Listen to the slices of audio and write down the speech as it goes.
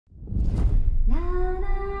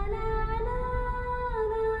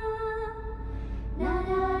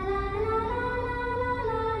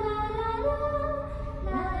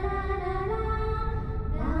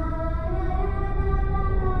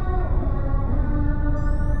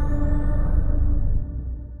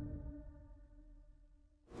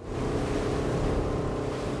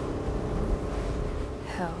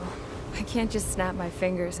can't just snap my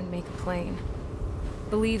fingers and make a plane.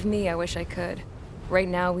 Believe me, I wish I could. Right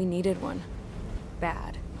now, we needed one.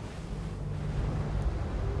 Bad.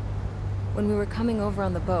 When we were coming over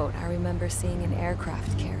on the boat, I remember seeing an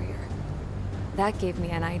aircraft carrier. That gave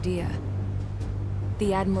me an idea.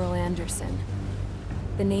 The Admiral Anderson.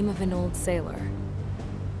 The name of an old sailor.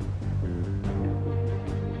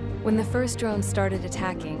 When the first drone started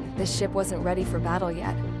attacking, the ship wasn't ready for battle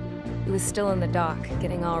yet. It was still in the dock,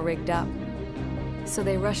 getting all rigged up. So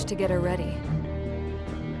they rushed to get her ready.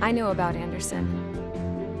 I know about Anderson.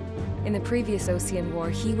 In the previous Osean War,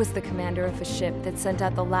 he was the commander of a ship that sent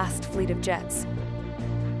out the last fleet of jets.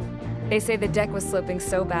 They say the deck was sloping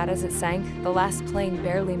so bad as it sank, the last plane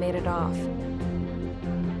barely made it off.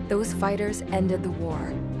 Those fighters ended the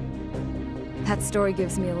war. That story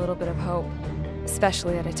gives me a little bit of hope,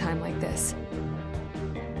 especially at a time like this.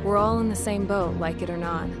 We're all in the same boat, like it or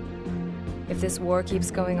not. If this war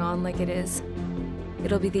keeps going on like it is,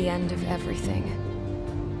 it'll be the end of everything.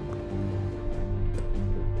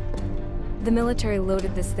 The military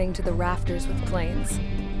loaded this thing to the rafters with planes.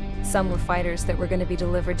 Some were fighters that were going to be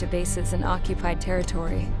delivered to bases in occupied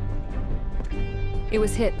territory. It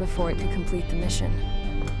was hit before it could complete the mission.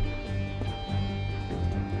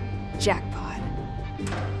 Jackpot.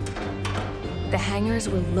 The hangars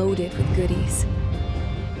were loaded with goodies.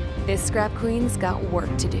 This Scrap Queen's got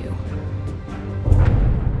work to do.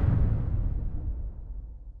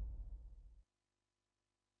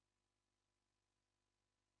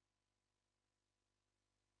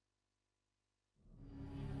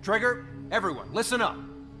 Trigger, everyone, listen up.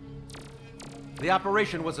 The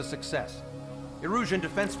operation was a success. Erusian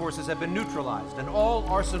defense forces have been neutralized, and all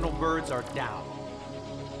Arsenal birds are down.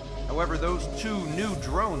 However, those 2 new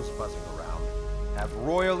drones buzzing around have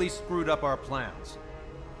royally screwed up our plans.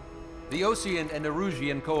 The Osean and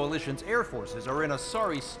Erusian coalition's air forces are in a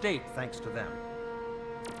sorry state thanks to them.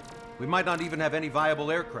 We might not even have any viable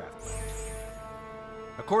aircraft left.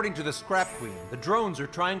 According to the Scrap Queen, the drones are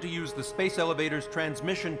trying to use the space elevator's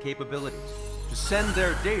transmission capabilities to send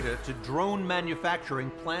their data to drone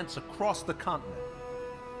manufacturing plants across the continent.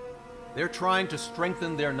 They're trying to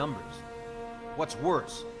strengthen their numbers. What's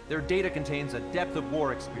worse, their data contains a depth of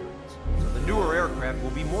war experience, so the newer aircraft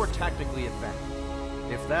will be more tactically advanced.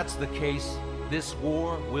 If that's the case, this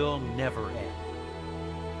war will never end.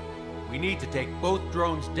 We need to take both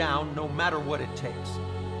drones down no matter what it takes.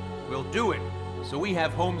 We'll do it so we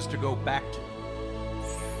have homes to go back to.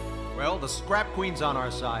 Well, the Scrap Queen's on our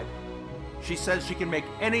side. She says she can make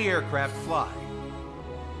any aircraft fly.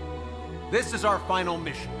 This is our final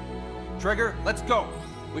mission. Trigger, let's go.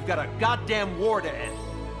 We've got a goddamn war to end.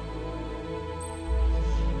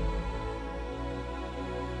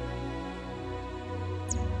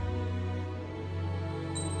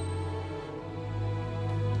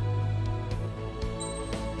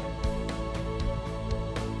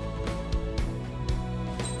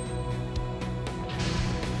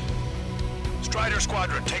 Strider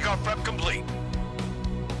Squadron, takeoff prep complete.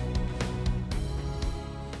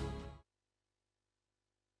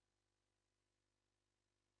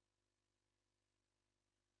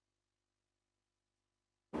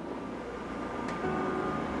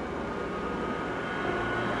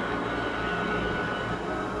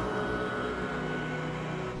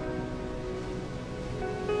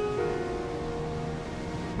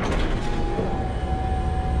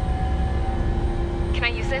 Can I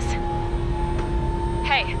use this?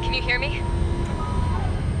 Hey, can you hear me?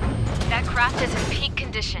 That craft is in peak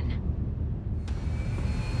condition.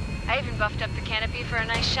 I even buffed up the canopy for a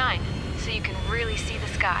nice shine, so you can really see the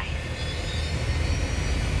sky.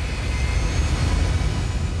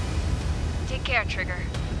 Take care, Trigger.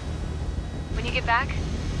 When you get back,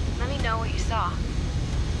 let me know what you saw.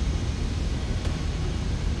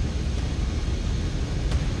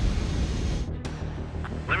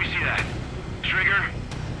 Let me see that. Trigger,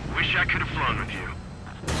 wish I could have flown with you.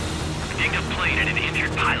 A dinged up plane and an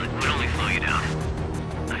injured pilot would only slow you down.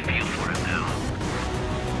 I feel for him now.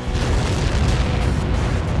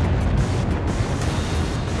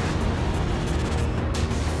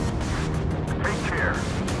 Take care.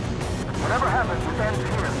 Whatever happens, it ends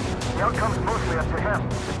here. The outcome's mostly up to him.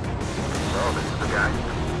 Oh, this is the guy.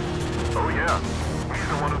 Oh yeah, he's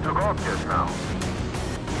the one who took off just now.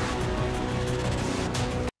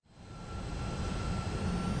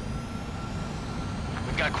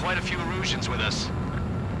 We've got quite a few Erusians with us.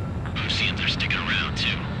 Oseans are sticking around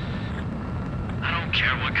too. I don't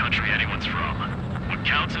care what country anyone's from. What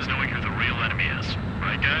counts is knowing who the real enemy is.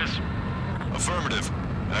 Right, guys? Affirmative.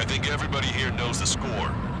 And I think everybody here knows the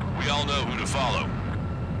score. We all know who to follow.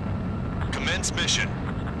 Commence mission.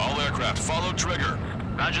 All aircraft follow Trigger.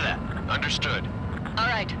 Roger that. Understood. All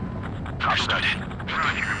right. Understood.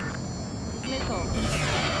 Roger. Missile.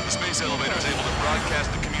 The space elevator is able to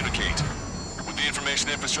broadcast and communicate. With the information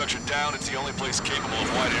infrastructure down, it's the only place capable of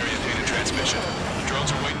wide-area data transmission. The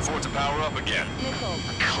drones are waiting for it to power up again. Missile.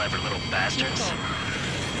 Clever little bastards.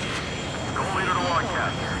 Goal leader to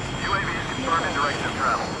Logcast. UAV is confirmed in direction of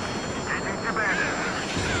travel. Engaging two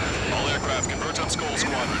bandits. All aircraft converge on Skull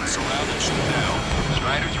Squadron. Surround and shoot down.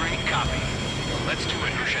 Strider 3, copy. Let's do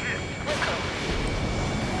it, Lucian.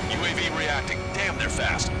 UAV reacting. Damn, they're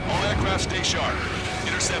fast. All aircraft stay sharp.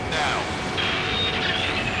 Intercept now.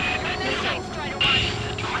 Missile. Strider 1.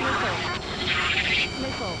 Missile.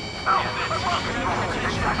 Missile.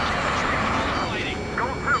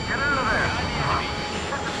 Goal 2, get out of there.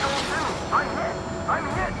 This is Goal 2. I'm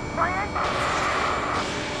hit. My ankle.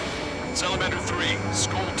 Salamander 3,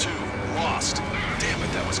 Skull 2, lost. Damn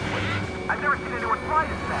it, that was quick. I've never seen anyone fly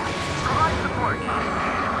this fast. Provide support.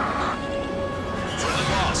 Friendly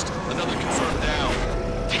lost. Another confirmed down.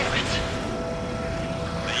 Damn it.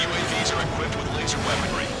 The UAVs are equipped with laser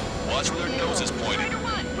weaponry. Watch where their noses pointed. Strider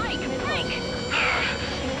 1. Break.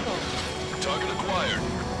 Missile. Target acquired.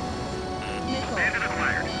 Missile. Bandit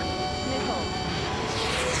acquired. Missile.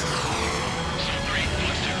 Zone 3,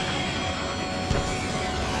 let's do.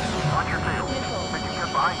 Watch your tail. Missile. They can get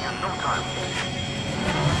behind you in no time.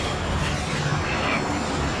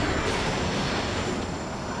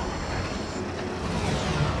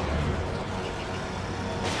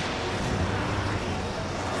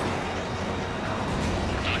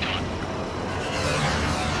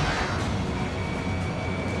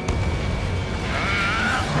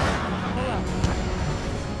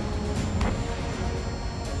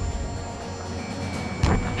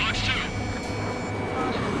 Box 2.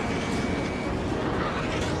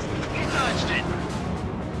 He dodged it.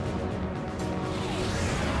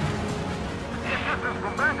 Assistance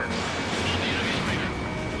from bandits.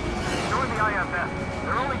 Join the IFS.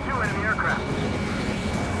 There are only 2 enemy aircraft.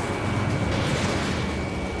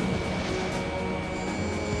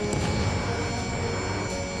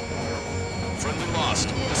 Friendly lost.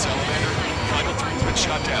 The Salamander, Final 3's been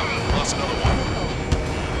shot down. Lost another one.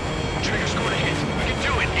 Trigger scored a hit. We can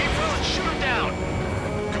do it. April, and shoot him down.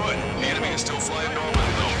 Good. The enemy is still flying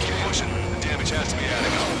normally, though. Keep pushing. The damage has to be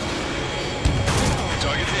adding up.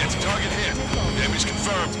 Target hit. Target hit. Damage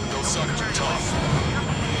confirmed. Those suckers are tough.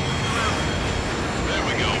 There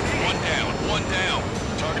we go. One down. One down.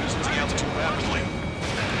 Target is losing altitude rapidly.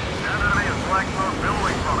 That enemy is black smoke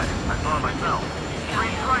billowing from it. I saw it myself. 3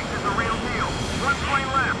 strikes is the real deal. 1 plane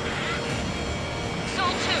left. Soul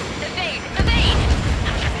 2. Evade. Evade.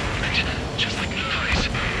 Just like the place.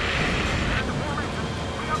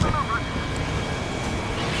 We got the numbers.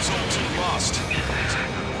 Zone 2 lost.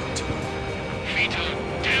 Vito,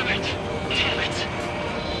 damn it. Damn it.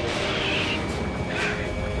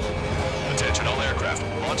 Attention all aircraft.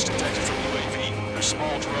 Launch detected from UAV. They're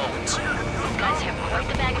small drones. These guys have quite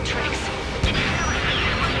the bag of tricks.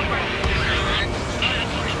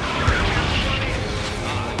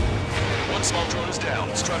 One small drone is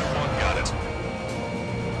down. Strider 1 got it.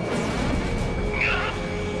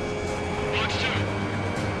 Box 2.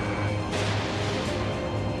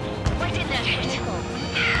 Why didn't that hit?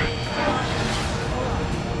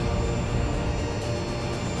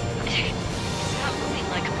 It's not moving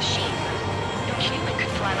like a machine. No human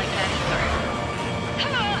could fly like that either.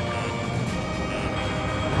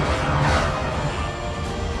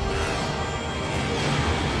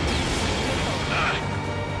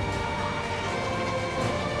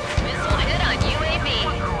 Missile hit on UAV.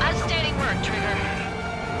 Outstanding work, Trigger.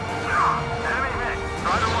 Enemy hit.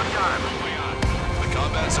 Strider 1 got him. The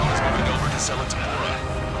combat zone is moving over to Selatamura.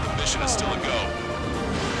 The mission is still a go.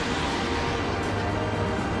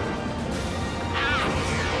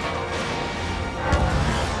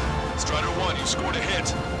 Strider 1, you scored a hit.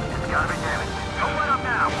 It's gotta be damaged. Don't let up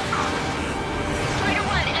now. Strider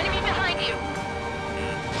 1, enemy behind you.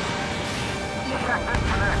 Check this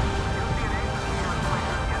connect. You'll see an ace here in place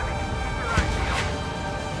of the enemy. Keep your eyes peeled.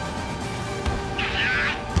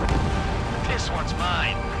 This one's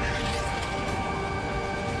mine.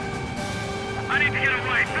 I need to get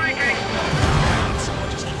away. Thinking. Someone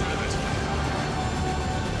just get rid of it.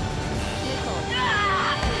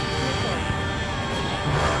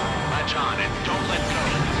 Latch on and don't let go.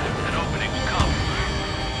 An opening will come.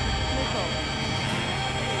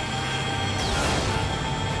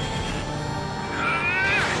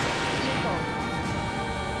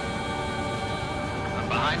 I'm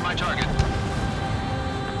behind my target.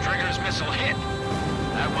 Trigger's missile hit.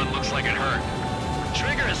 That one looks like it hurt.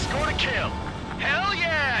 Trigger has scored a kill. Hell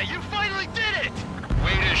yeah! You finally did it!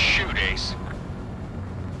 Way to shoot, Ace.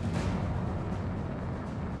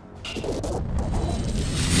 Look,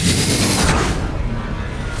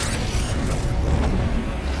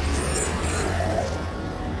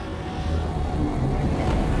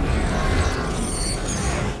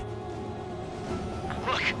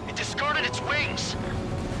 it discarded its wings.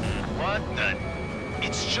 What the?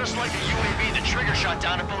 It's just like the UAV the Trigger shot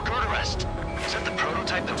down at Bulgurarest. Is that the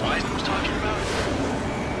prototype that Wiseman was talking about?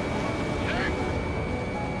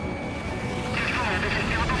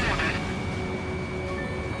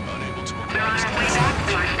 Unable to acquire space.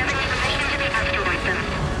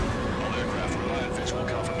 All aircraft rely on visual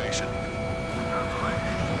confirmation.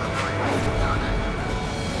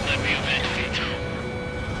 Let me evade Vito.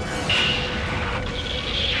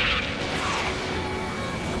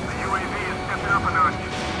 The UAV is stepping up a notch.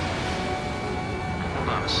 Hold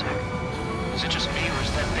on a sec. Is it just me or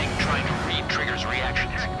is that thing trying to read Trigger's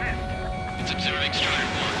reactions? It's observing Strider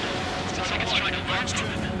 1. Looks like it's trying to launch to it.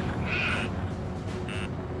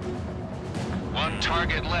 One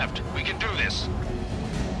target left. We can do this.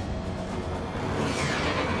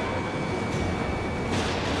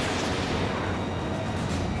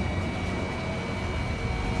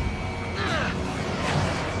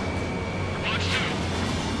 Launch 2.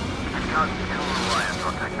 Scouts still reliant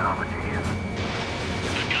on technology.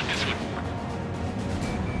 I've got this one.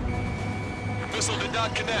 Missile did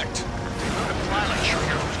not connect. They moved a fly like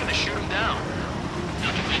Trigger. Who's gonna shoot him down?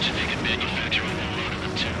 Not to mention they can manufacture a whole load of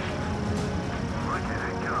them too. Look at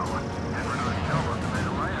it go. Never know to tell what's made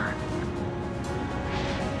of later.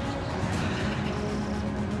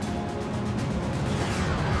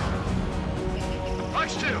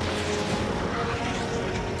 Launch 2.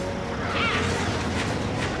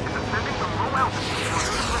 It's ascending to low altitude.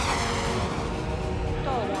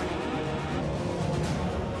 Stall warning.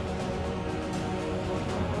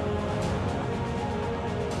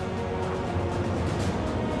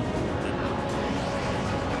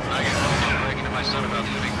 I get no bragging to my son about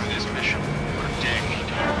living through this mission. What a day.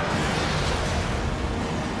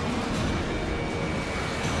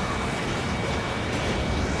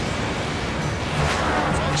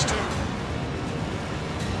 Fox 2.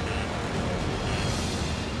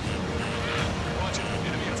 Watch it.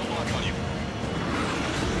 Enemy has a lock on you.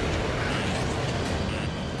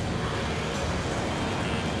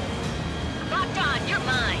 Locked on, you're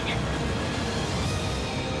mine.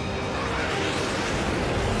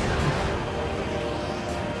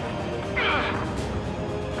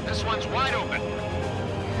 This one's wide open.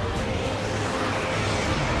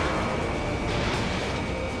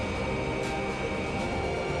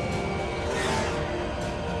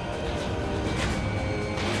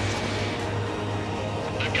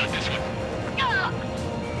 I've got this one.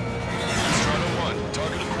 Strider 1.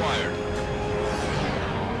 Target acquired.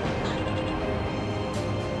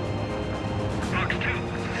 Fox 2.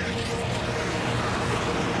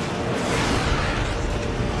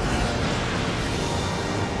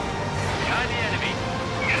 Behind the enemy.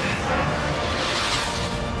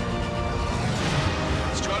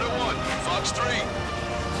 Strider 1. Fox 3.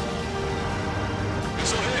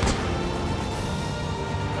 Missile hit.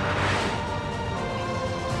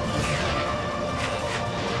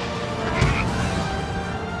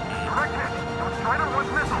 Direct hit. Strider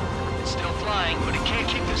 1's missile. It's still flying, but it can't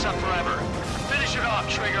keep this up forever. Finish it off,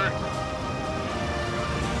 Trigger.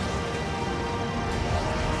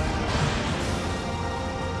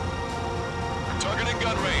 Targeting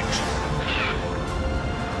gun range.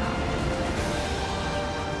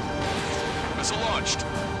 Missile launched.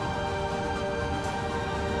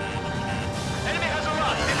 Enemy has a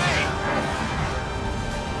lock. Evade.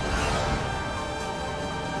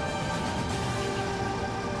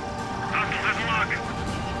 Hostile has a lock.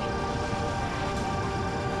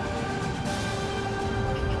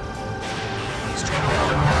 Strider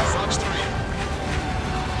 1. Fox 3.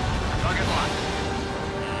 Target locked.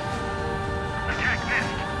 Attack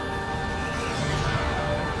missed.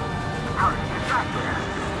 Hurry, get back there.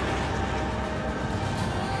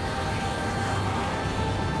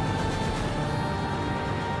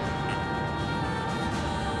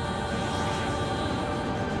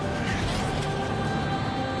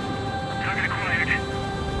 Target acquired.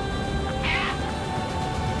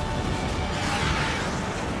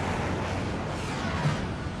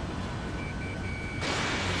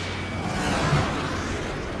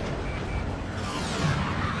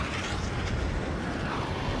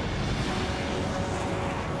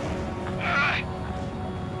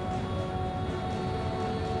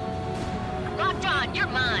 Locked on, you're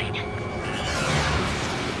mine.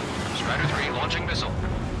 Strider 3 launching missile.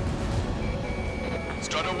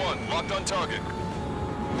 Strider 1. Locked on target.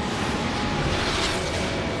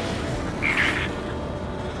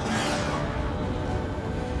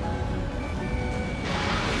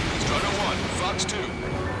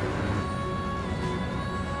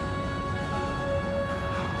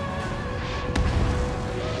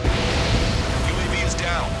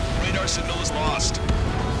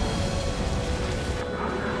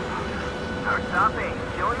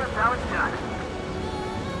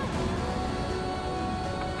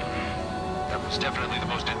 It's definitely the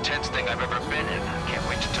most intense thing I've ever been in. Can't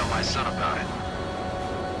wait to tell my son about it.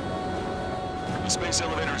 The space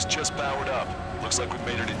elevator is just powered up. Looks like we've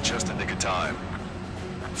made it in just the nick of time.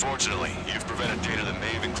 Fortunately, you've prevented data that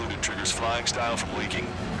may have included Trigger's flying style from leaking.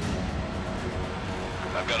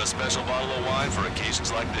 I've got a special bottle of wine for occasions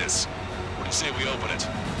like this. What do you say we open it?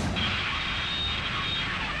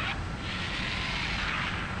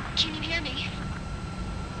 Can you hear me?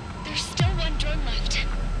 There's still one drone left.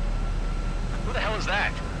 Who the hell is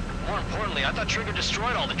that? More importantly, I thought Trigger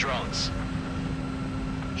destroyed all the drones.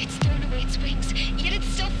 It's thrown away its wings, yet it's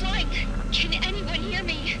still flying. Can anyone hear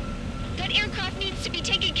me? That aircraft needs to be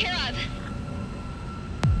taken care of.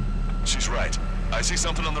 She's right. I see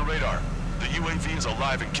something on the radar. The UAV is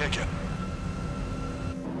alive and kicking.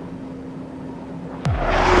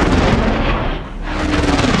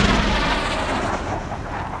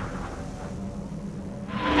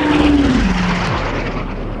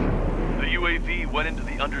 The UAV went into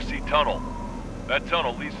the undersea tunnel. That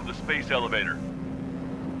tunnel leads to the space elevator.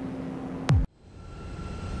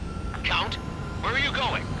 Count, where are you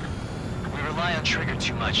going? We rely on Trigger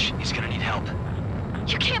too much. He's gonna need help.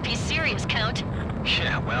 You can't be serious, Count.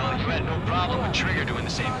 Yeah, well, you had no problem with Trigger doing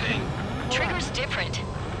the same thing. Trigger's different.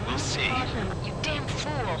 We'll see. You damn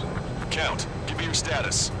fool. Count, give me your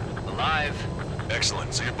status. Alive.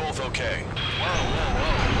 Excellent, so you're both okay.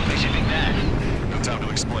 Whoa. What makes you think that? No time to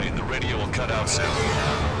explain. The radio will cut out soon.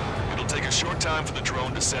 It'll take a short time for the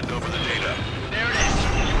drone to send over the data. There it is.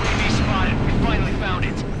 UAV spotted. We finally found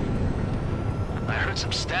it. I heard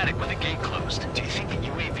some static when the gate closed. Do you think the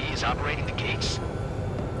UAV is operating the gates?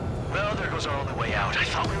 Well, there goes our only way out. I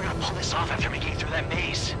thought we were gonna pull this off after making it through that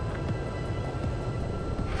maze.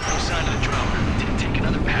 No sign of the drone. Did it take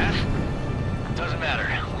another path? Doesn't matter.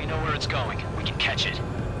 We know where it's going. We can catch it.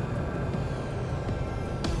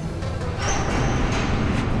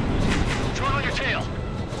 Drone on your tail.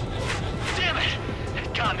 Damn it!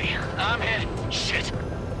 It got me. I'm hit. Shit.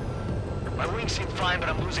 My wings seem fine, but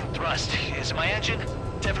I'm losing thrust. Is it my engine?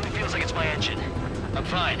 Definitely feels like it's my engine. I'm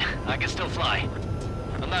fine. I can still fly.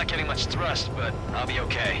 I'm not getting much thrust, but I'll be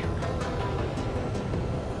okay.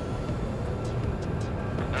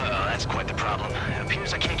 Uh-oh, that's quite the problem. It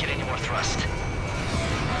appears I can't get any more thrust.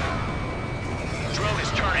 Drone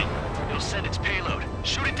is turning. It'll send its payload.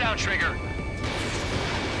 Shoot it down, Trigger.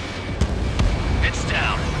 It's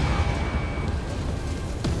down.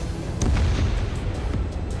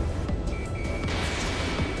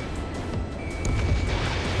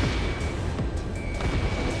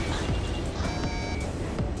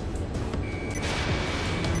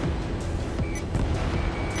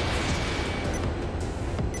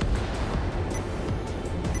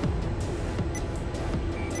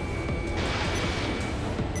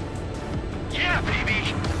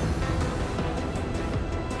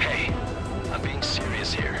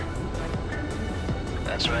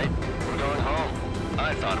 That's right. We're going home.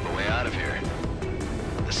 I thought of a way out of here.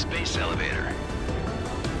 The space elevator.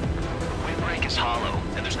 The windbreak is hollow,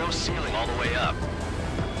 and there's no ceiling all the way up.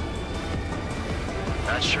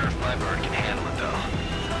 Not sure if my bird can handle it, though.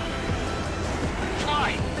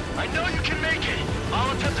 Fly! I know you can make it!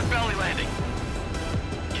 I'll attempt a belly landing.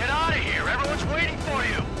 Get out of here! Everyone's waiting for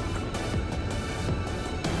you!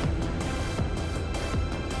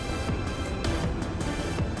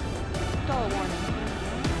 Stall warning.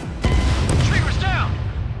 Trigger's down!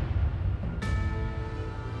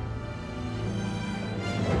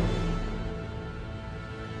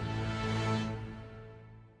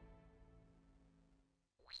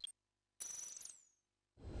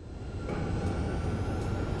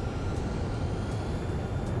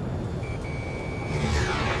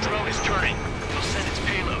 Drone is turning. It'll send its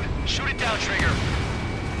payload. Shoot it down, Trigger.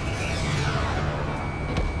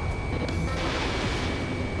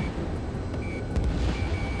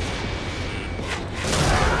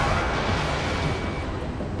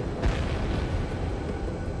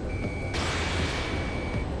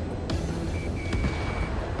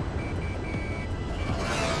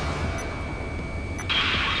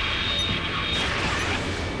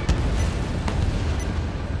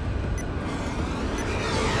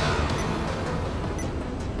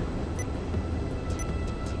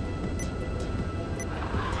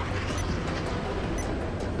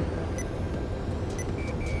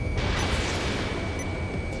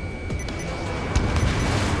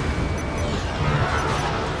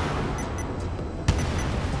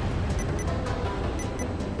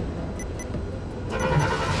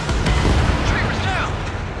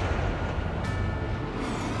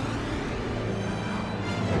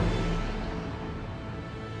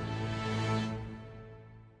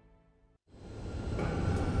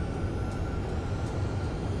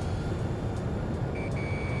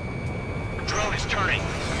 drone is turning.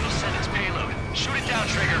 It'll send its payload. Shoot it down,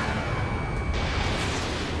 Trigger.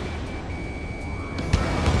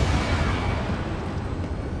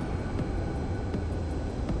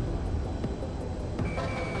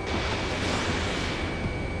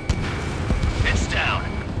 It's down.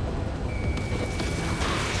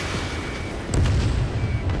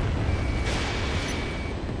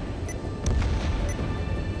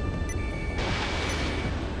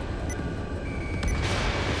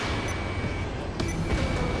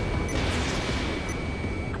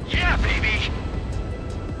 Yeah, baby!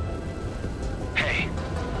 Hey,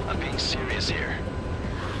 I'm being serious here.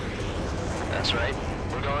 That's right,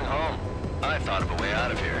 we're going home. I thought of a way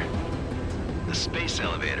out of here. The space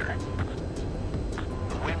elevator.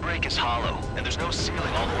 The windbreak is hollow, and there's no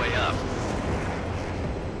ceiling all the way up.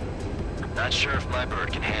 Not sure if my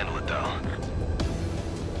bird can handle it, though.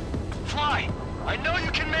 Fly! I know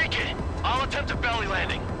you can make it! I'll attempt a belly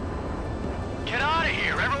landing. Get out of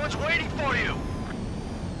here! Everyone's waiting for you!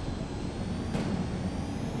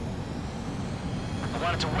 I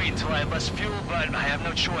wanted to wait until I had less fuel, but I have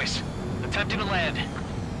no choice. Attempting to land.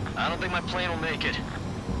 I don't think my plane will make it.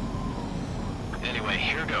 Anyway,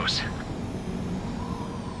 here goes.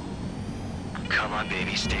 Come on,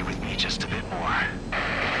 baby, stay with me just a bit more.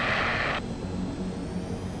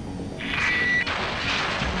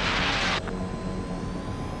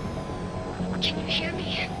 Can you hear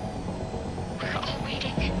me? We're all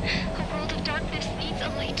waiting. A world of darkness needs a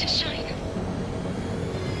light to shine.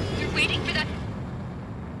 We're waiting for that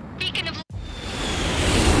beacon of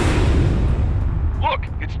Look,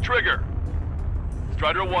 it's Trigger.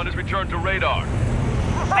 Strider 1 has returned to radar.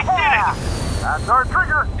 I did it! That's our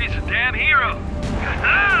Trigger! He's a damn hero.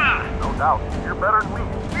 No doubt. You're better than me.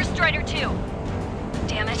 Where's Strider 2?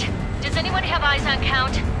 Damn it. Does anyone have eyes on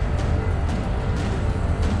Count?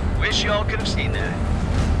 Wish y'all could have seen that.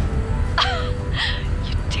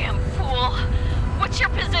 You damn fool. What's your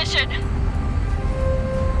position?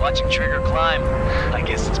 Watching Trigger climb. I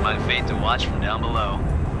guess it's my fate to watch from down below.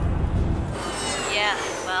 Yeah,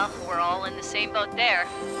 well, we're all in the same boat there.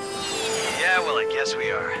 Yeah, well, I guess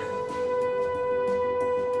we are.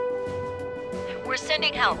 We're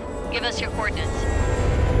sending help. Give us your coordinates.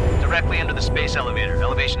 Directly under the space elevator.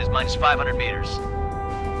 Elevation is minus 500 meters.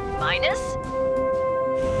 Minus?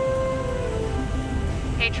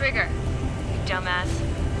 Hey, Trigger. You dumbass.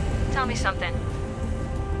 Tell me something.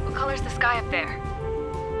 What color's the sky up there?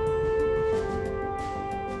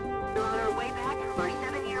 We're on our way back from our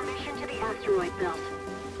 7-year mission to the asteroid belt.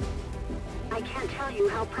 I can't tell you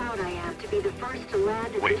how proud I am to be the first to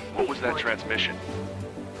land at Wait, this what was that spaceport. transmission?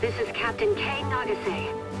 This is Captain Kay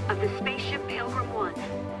Nagase of the spaceship Pilgrim 1.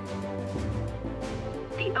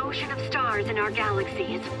 The ocean of stars in our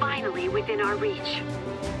galaxy is finally within our reach.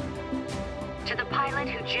 To the pilot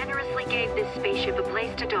who generously gave this spaceship a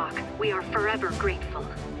place to dock, we are forever grateful.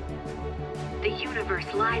 The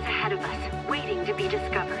universe lies ahead of us, waiting to be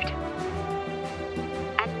discovered.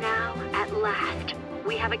 And now, at last,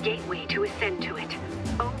 we have a gateway to ascend to it,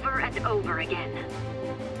 over and over again.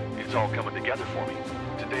 It's all coming together for me.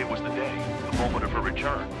 Today was the day, the moment of her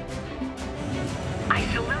return. I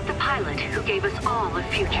salute the pilot who gave us all a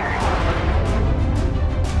future.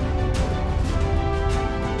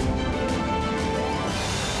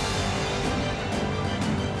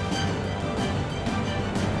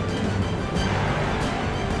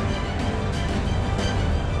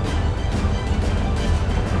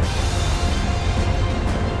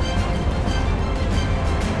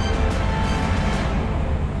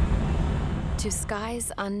 To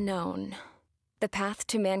skies unknown, the path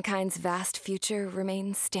to mankind's vast future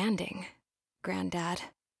remains standing, Granddad.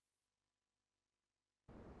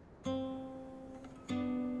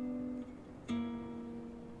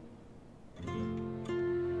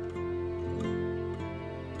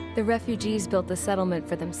 The refugees built the settlement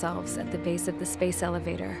for themselves at the base of the space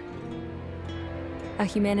elevator. A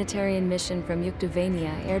humanitarian mission from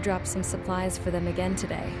Yuktovania airdropped some supplies for them again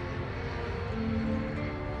today.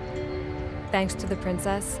 Thanks to the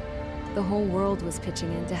princess, the whole world was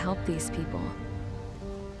pitching in to help these people.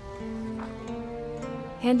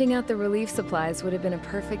 Handing out the relief supplies would have been a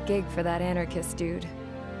perfect gig for that anarchist dude.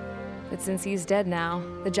 But since he's dead now,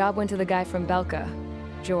 the job went to the guy from Belka,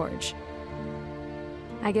 George.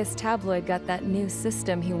 I guess Tabloid got that new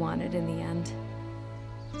system he wanted in the end.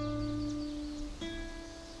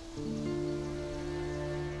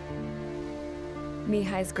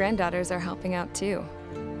 Mihai's granddaughters are helping out too.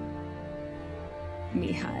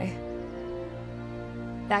 Mihai.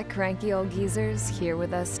 That cranky old geezer's here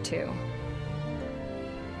with us too.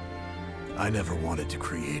 I never wanted to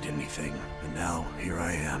create anything, and now here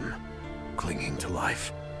I am, clinging to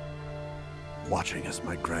life. watching as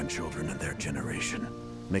my grandchildren and their generation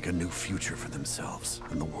make a new future for themselves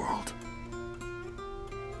and the world.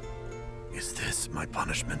 Is this my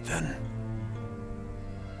punishment then?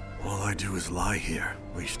 All I do is lie here,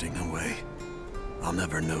 wasting away. I'll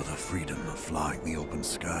never know the freedom of flying the open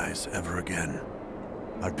skies ever again.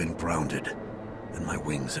 I've been grounded, and my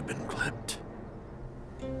wings have been clipped.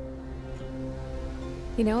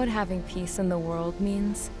 You know what having peace in the world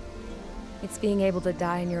means? It's being able to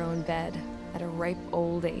die in your own bed at a ripe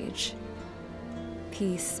old age.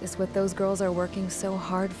 Peace is what those girls are working so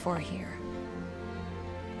hard for here.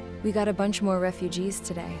 We got a bunch more refugees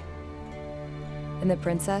today. And the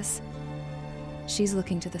princess? She's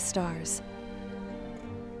looking to the stars.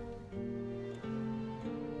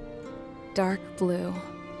 Dark blue.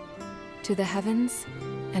 To the heavens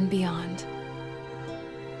and beyond.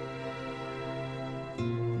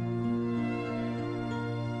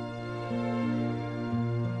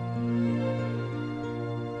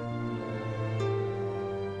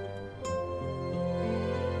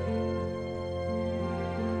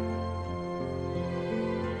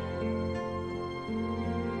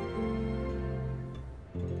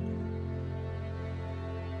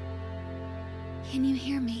 Can you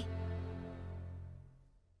hear me?